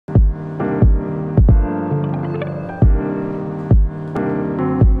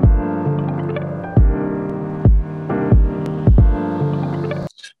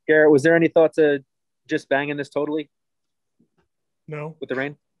Gerrit, was there any thought to just banging this totally No. with the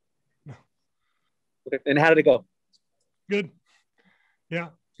rain? No. Okay. And how did it go? Good. Yeah.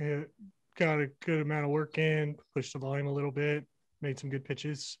 Got a good amount of work in, pushed the volume a little bit, made some good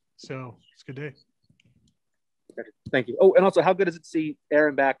pitches. So it's a good day. Okay. Thank you. Oh, and also, how good is it to see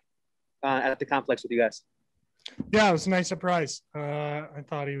Aaron back at the complex with you guys? Yeah, it was a nice surprise. I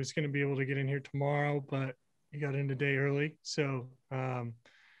thought he was going to be able to get in here tomorrow, but he got in a day early. So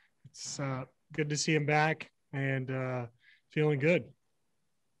it's good to see him back and feeling good.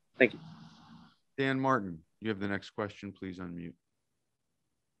 Thank you. Dan Martin, you have the next question. Please unmute.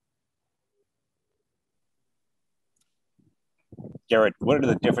 Gerrit, what are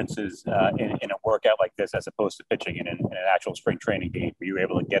the differences in a workout like this as opposed to pitching in an actual spring training game? Were you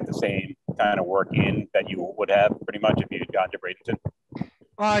able to get the same kind of work in that you would have pretty much if you had gone to Bradenton?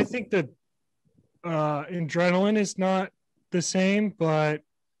 I think the adrenaline is not the same, but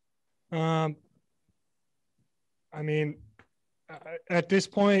I mean, at this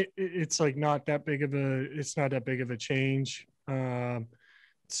point, it's like not that big of a change.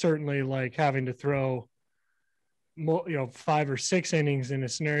 Certainly, like having to throw 5 or 6 innings in a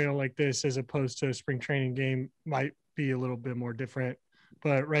scenario like this as opposed to a spring training game might be a little bit more different.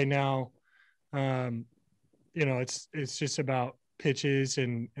 But right now, it's just about pitches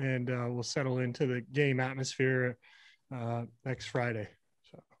and we'll settle into the game atmosphere next Friday.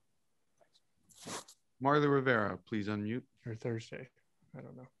 So Marla Rivera, please unmute. Or Thursday. I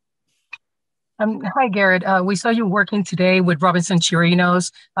don't know. Hi, Gerrit. We saw you working today with Robinson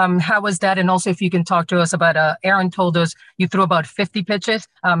Chirinos. How was that? And also, if you can talk to us about, Aaron told us you threw about 50 pitches.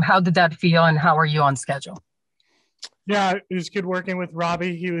 How did that feel, and how are you on schedule? Yeah, it was good working with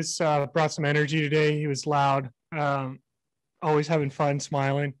Robbie. He was brought some energy today. He was loud, always having fun,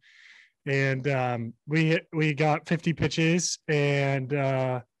 smiling. And we got 50 pitches and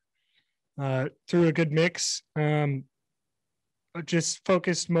threw a good mix. Just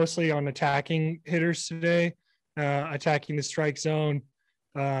focused mostly on attacking hitters today, attacking the strike zone.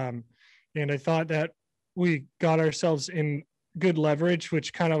 And I thought that we got ourselves in good leverage,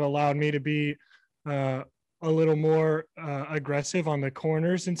 which kind of allowed me to be a little more aggressive on the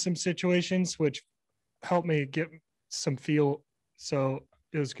corners in some situations, which helped me get some feel. So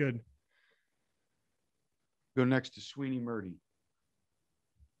it was good. Go next to Sweeney Murdy.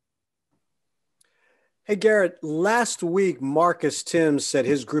 Hey, Gerrit, last week, Marcus Timms said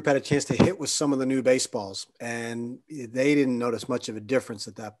his group had a chance to hit with some of the new baseballs, and they didn't notice much of a difference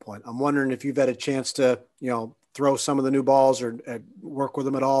at that point. I'm wondering if you've had a chance to, throw some of the new balls or work with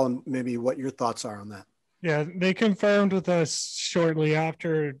them at all, and maybe what your thoughts are on that. Yeah, they confirmed with us shortly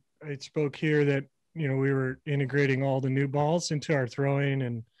after I spoke here that, we were integrating all the new balls into our throwing.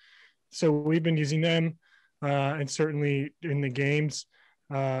 And so we've been using them, and certainly in the games.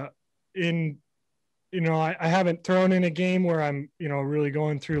 I haven't thrown in a game where I'm, really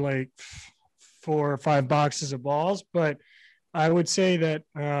going through like 4 or 5 boxes of balls, but I would say that,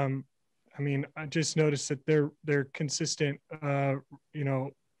 I just noticed that they're consistent. I'm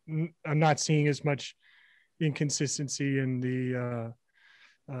not seeing as much inconsistency in the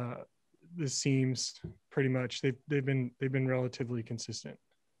seams. Pretty much, they've been relatively consistent.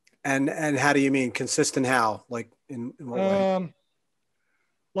 And how do you mean consistent? How, like in what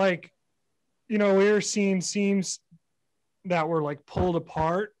way? We were seeing seams that were like pulled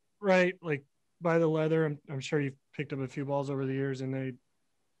apart, right? Like by the leather. I'm sure you've picked up a few balls over the years, and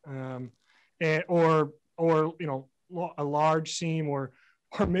they, or a large seam, or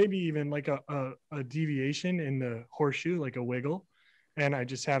maybe even like a deviation in the horseshoe, like a wiggle. And I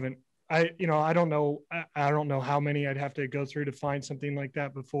just haven't. I don't know how many I'd have to go through to find something like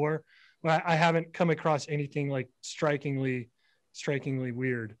that before, but I haven't come across anything like strikingly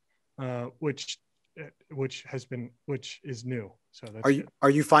weird. Which is new. So that's are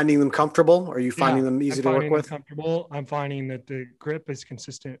you finding them comfortable? Are you finding them easy to work with? Comfortable. I'm finding that the grip is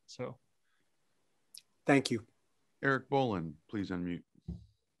consistent. So thank you. Eric Boland, please unmute.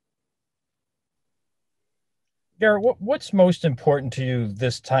 Gerrit, what's most important to you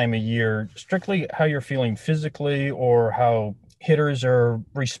this time of year? Strictly how you're feeling physically, or how hitters are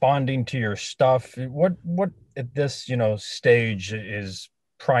responding to your stuff? What at this stage is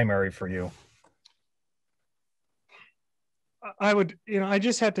primary for you? I would, I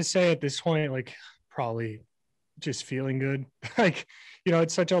just have to say at this point, like, probably just feeling good. Like,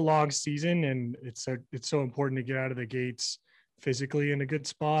 it's such a long season, and it's so important to get out of the gates physically in a good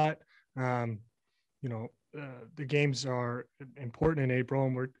spot. The games are important in April,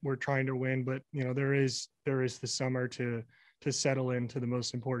 and we're trying to win, but there is the summer to settle into the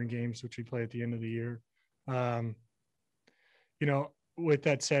most important games, which we play at the end of the year. with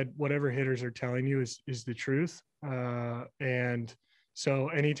that said, whatever hitters are telling you is the truth. And so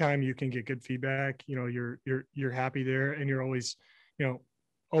anytime you can get good feedback, you're happy there, and you're always,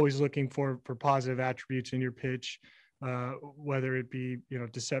 always looking for positive attributes in your pitch, whether it be,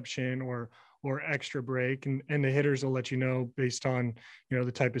 deception or extra break, and the hitters will let you know based on,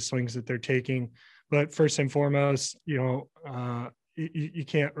 the type of swings that they're taking. But first and foremost, you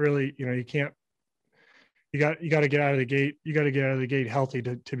can't really, you got to get out of the gate. You got to get out of the gate healthy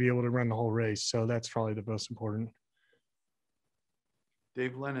to be able to run the whole race. So that's probably the most important.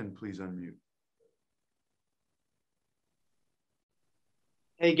 Dave Lennon, please unmute.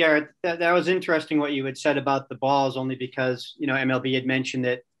 Hey, Gerrit, that was interesting what you had said about the balls, only because, MLB had mentioned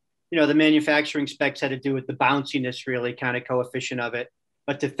that, the manufacturing specs had to do with the bounciness, really kind of coefficient of it.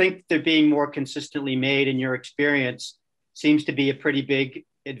 But to think they're being more consistently made in your experience seems to be a pretty big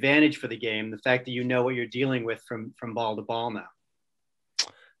advantage for the game. The fact that you know what you're dealing with from ball to ball now.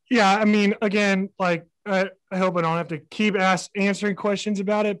 Yeah. I mean, again, like, I hope I don't have to keep answering questions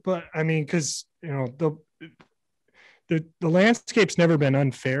about it, but I mean, cause the landscape's never been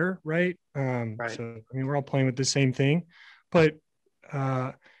unfair. Right. Right. So, I mean, we're all playing with the same thing, but,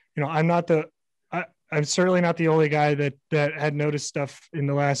 I'm certainly not the only guy that had noticed stuff in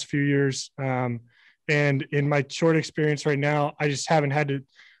the last few years. And in my short experience right now, I just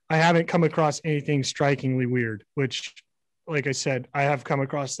haven't come across anything strikingly weird, which, like I said, I have come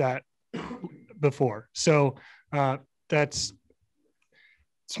across that before. So that's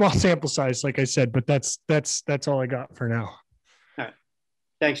small sample size, like I said, but that's all I got for now. All right.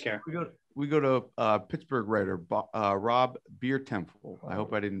 Thanks, Gerrit. We go to Pittsburgh writer Rob Biertemple. I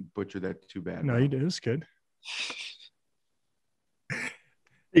hope I didn't butcher that too bad. No, you did. It was good.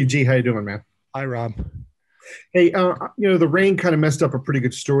 Hey, G, how you doing, man? Hi, Rob. Hey, the rain kind of messed up a pretty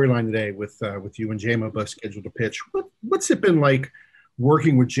good storyline today with you and JMO both scheduled to pitch. What's it been like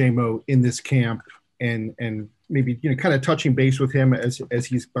working with JMO in this camp, and maybe kind of touching base with him as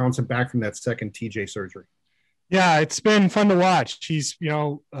he's bouncing back from that second TJ surgery? Yeah, it's been fun to watch. He's,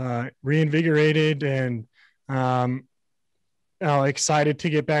 reinvigorated and excited to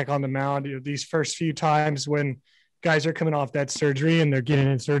get back on the mound. These first few times when guys are coming off that surgery and they're getting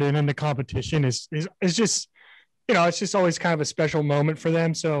inserted in the competition is just, it's just always kind of a special moment for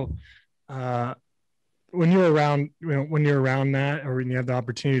them. So when you're around that, or when you have the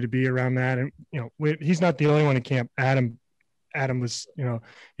opportunity to be around that, and he's not the only one in camp. Adam was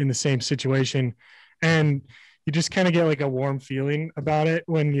in the same situation, and you just kind of get like a warm feeling about it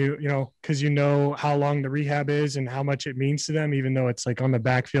when because how long the rehab is and how much it means to them, even though it's like on the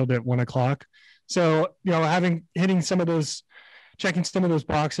backfield at 1 o'clock. So, checking some of those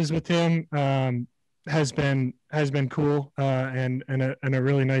boxes with him has been cool and a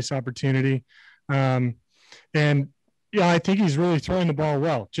really nice opportunity. I think he's really throwing the ball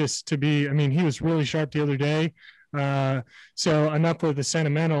well, just to be, he was really sharp the other day. So enough with the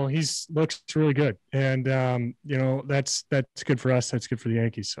sentimental, looks really good. And, that's good for us. That's good for the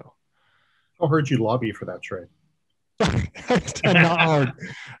Yankees. So I heard you lobby for that trade. Not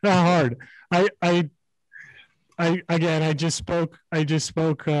hard. I just spoke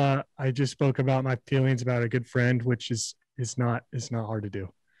about my feelings about a good friend, which is not hard to do.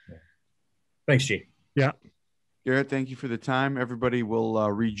 Thanks, G. Yeah. Gerrit, thank you for the time. Everybody will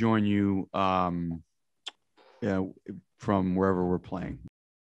rejoin you from wherever we're playing.